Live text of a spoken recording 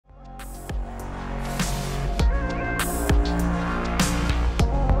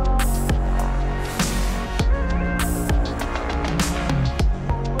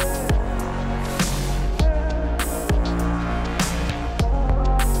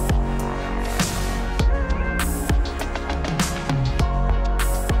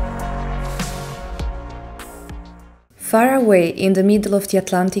Far away in the middle of the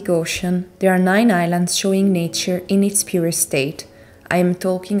Atlantic Ocean, there are 9 islands showing nature in its purest state. I am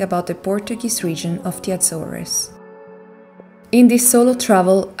talking about the Portuguese region of the Azores. In this solo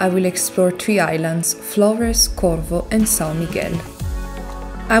travel, I will explore 3 islands, Flores, Corvo and São Miguel.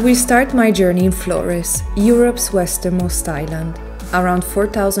 I will start my journey in Flores, Europe's westernmost island. Around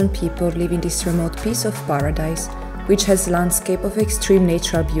 4,000 people live in this remote piece of paradise, which has a landscape of extreme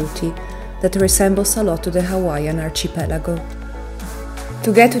natural beauty that resembles a lot to the Hawaiian archipelago.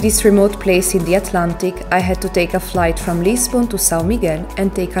 To get to this remote place in the Atlantic, I had to take a flight from Lisbon to São Miguel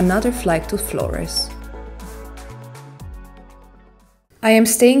and take another flight to Flores. I am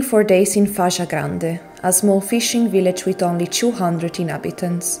staying 4 days in Fazia Grande, a small fishing village with only 200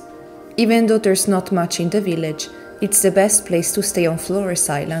 inhabitants. Even though there's not much in the village, it's the best place to stay on Flores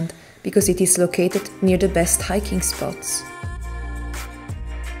Island because it is located near the best hiking spots.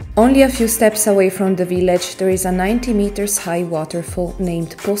 Only a few steps away from the village there is a 90 meters high waterfall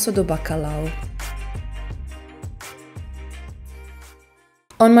named Poço do Bacalhau.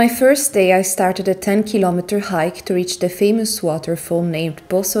 On my first day I started a 10-kilometer hike to reach the famous waterfall named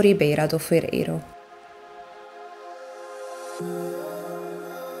Poço Ribeira do Ferreiro.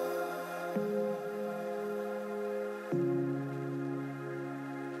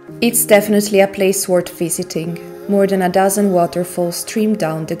 It's definitely a place worth visiting. More than a dozen waterfalls stream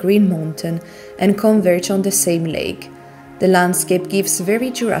down the green mountain and converge on the same lake. The landscape gives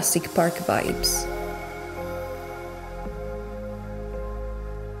very Jurassic Park vibes.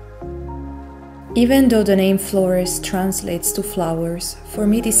 Even though the name Flores translates to flowers, for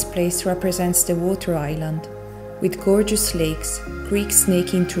me this place represents the water island, with gorgeous lakes, creeks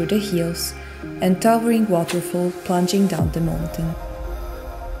snaking through the hills, and towering waterfall plunging down the mountain.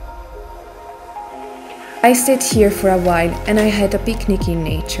 I stayed here for a while and I had a picnic in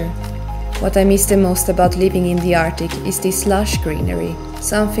nature. What I miss the most about living in the Arctic is this lush greenery,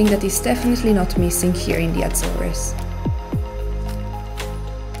 something that is definitely not missing here in the Azores.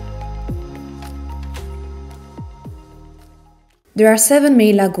 There are 7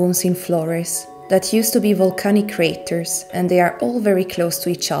 main lagoons in Flores that used to be volcanic craters, and they are all very close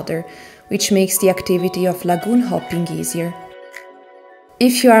to each other, which makes the activity of lagoon hopping easier.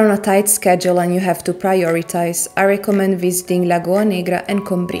 If you are on a tight schedule and you have to prioritize, I recommend visiting Lagoa Negra and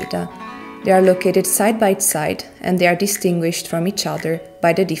Combrida. They are located side by side and they are distinguished from each other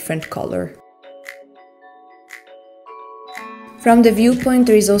by the different color. From the viewpoint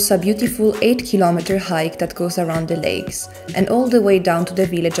there is also a beautiful 8-kilometer hike that goes around the lakes and all the way down to the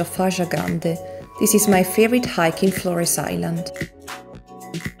village of Fazia Grande. This is my favorite hike in Flores Island.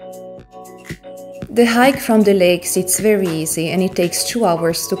 The hike from the lakes is very easy and it takes 2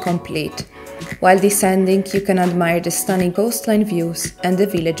 hours to complete. While descending, you can admire the stunning coastline views and the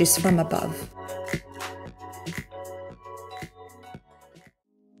villages from above.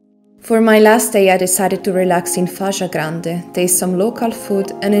 For my last day, I decided to relax in Fazia Grande, taste some local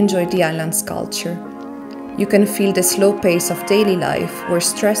food and enjoy the island's culture. You can feel the slow pace of daily life, where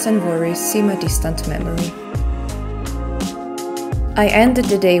stress and worries seem a distant memory. I ended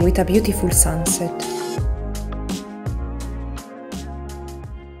the day with a beautiful sunset.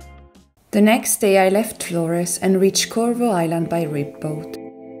 The next day I left Flores and reached Corvo Island by ribboat.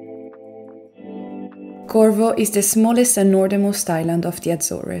 Corvo is the smallest and northernmost island of the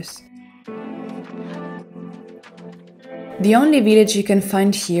Azores. The only village you can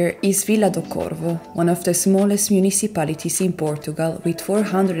find here is Vila do Corvo, one of the smallest municipalities in Portugal with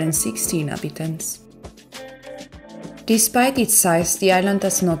 460 inhabitants. Despite its size, the island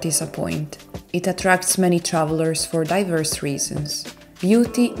does not disappoint. It attracts many travelers for diverse reasons: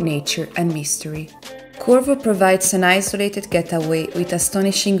 beauty, nature and mystery. Corvo provides an isolated getaway with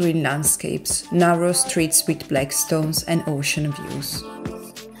astonishing green landscapes, narrow streets with black stones and ocean views.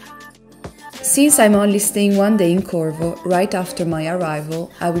 Since I'm only staying 1 day in Corvo, right after my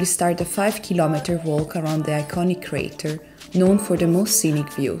arrival, I will start a 5-kilometer walk around the iconic crater, known for the most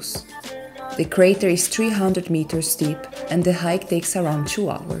scenic views. The crater is 300 meters deep and the hike takes around 2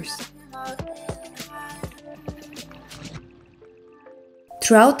 hours.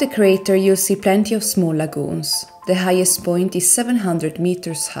 Throughout the crater you'll see plenty of small lagoons. The highest point is 700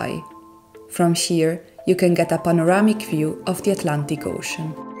 meters high. From here you can get a panoramic view of the Atlantic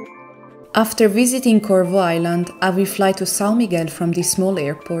Ocean. After visiting Corvo Island, I will fly to São Miguel from this small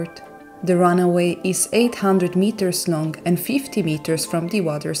airport. The runway is 800 meters long and 50 meters from the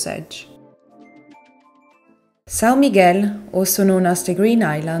water's edge. São Miguel, also known as the Green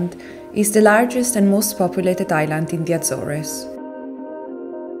Island, is the largest and most populated island in the Azores.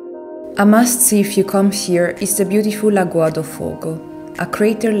 A must-see if you come here is the beautiful Lagoa do Fogo, a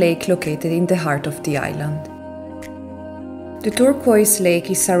crater lake located in the heart of the island. The turquoise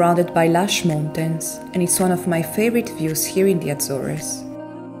lake is surrounded by lush mountains, and it's one of my favorite views here in the Azores.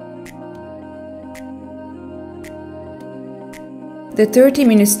 The 30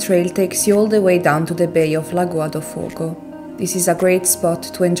 minutes trail takes you all the way down to the bay of Lagoa do Fogo. This is a great spot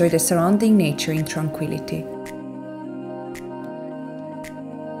to enjoy the surrounding nature in tranquility.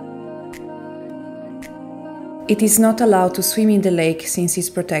 It is not allowed to swim in the lake since it's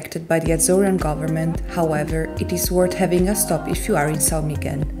protected by the Azorean government, however, it is worth having a stop if you are in São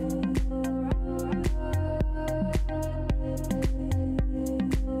Miguel.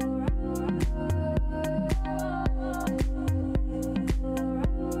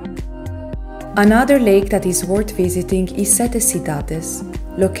 Another lake that is worth visiting is Sete Cidades,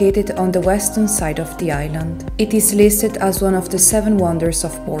 located on the western side of the island. It is listed as one of the 7 wonders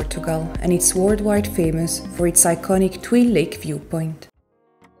of Portugal, and it's worldwide famous for its iconic twin lake viewpoint.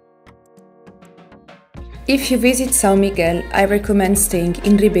 If you visit São Miguel, I recommend staying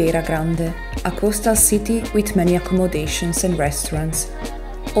in Ribeira Grande, a coastal city with many accommodations and restaurants,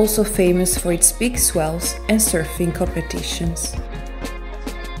 also famous for its big swells and surfing competitions.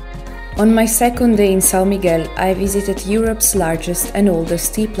 On my second day in São Miguel, I visited Europe's largest and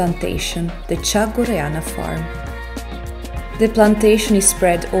oldest tea plantation, the Chagoreana farm. The plantation is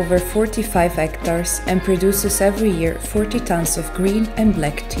spread over 45 hectares and produces every year 40 tons of green and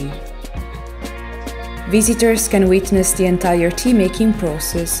black tea. Visitors can witness the entire tea-making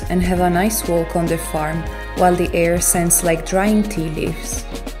process and have a nice walk on the farm, while the air scents like drying tea leaves.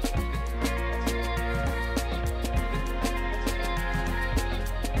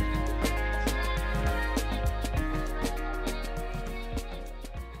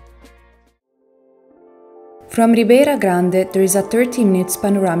 From Ribeira Grande, there is a 30 minutes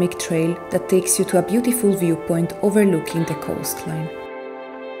panoramic trail that takes you to a beautiful viewpoint overlooking the coastline.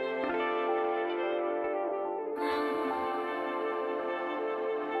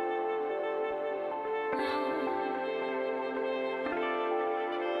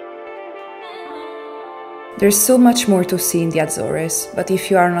 There's so much more to see in the Azores, but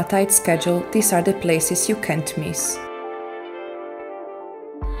if you are on a tight schedule, these are the places you can't miss.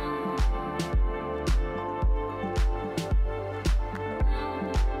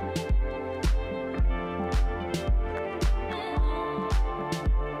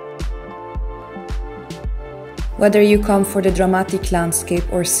 Whether you come for the dramatic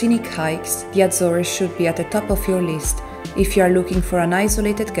landscape or scenic hikes, the Azores should be at the top of your list if you are looking for an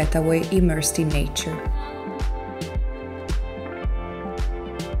isolated getaway immersed in nature.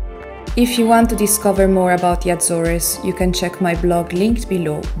 If you want to discover more about the Azores, you can check my blog linked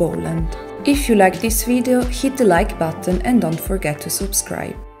below, Bowland. If you like this video, hit the like button and don't forget to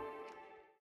subscribe.